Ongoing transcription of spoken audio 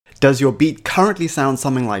Does your beat currently sound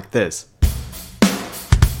something like this?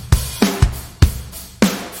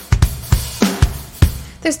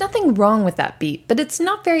 There's nothing wrong with that beat, but it's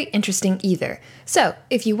not very interesting either. So,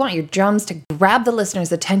 if you want your drums to grab the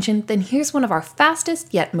listener's attention, then here's one of our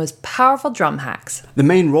fastest yet most powerful drum hacks. The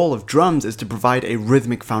main role of drums is to provide a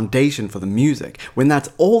rhythmic foundation for the music. When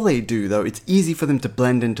that's all they do, though, it's easy for them to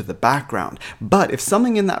blend into the background. But if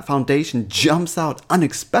something in that foundation jumps out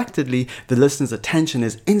unexpectedly, the listener's attention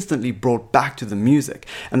is instantly brought back to the music.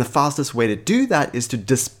 And the fastest way to do that is to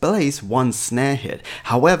displace one snare hit.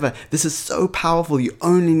 However, this is so powerful you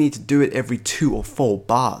only need to do it every 2 or 4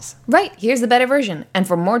 bars. Right, here's the better version. And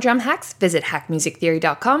for more drum hacks, visit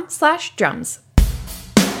hackmusictheory.com/drums.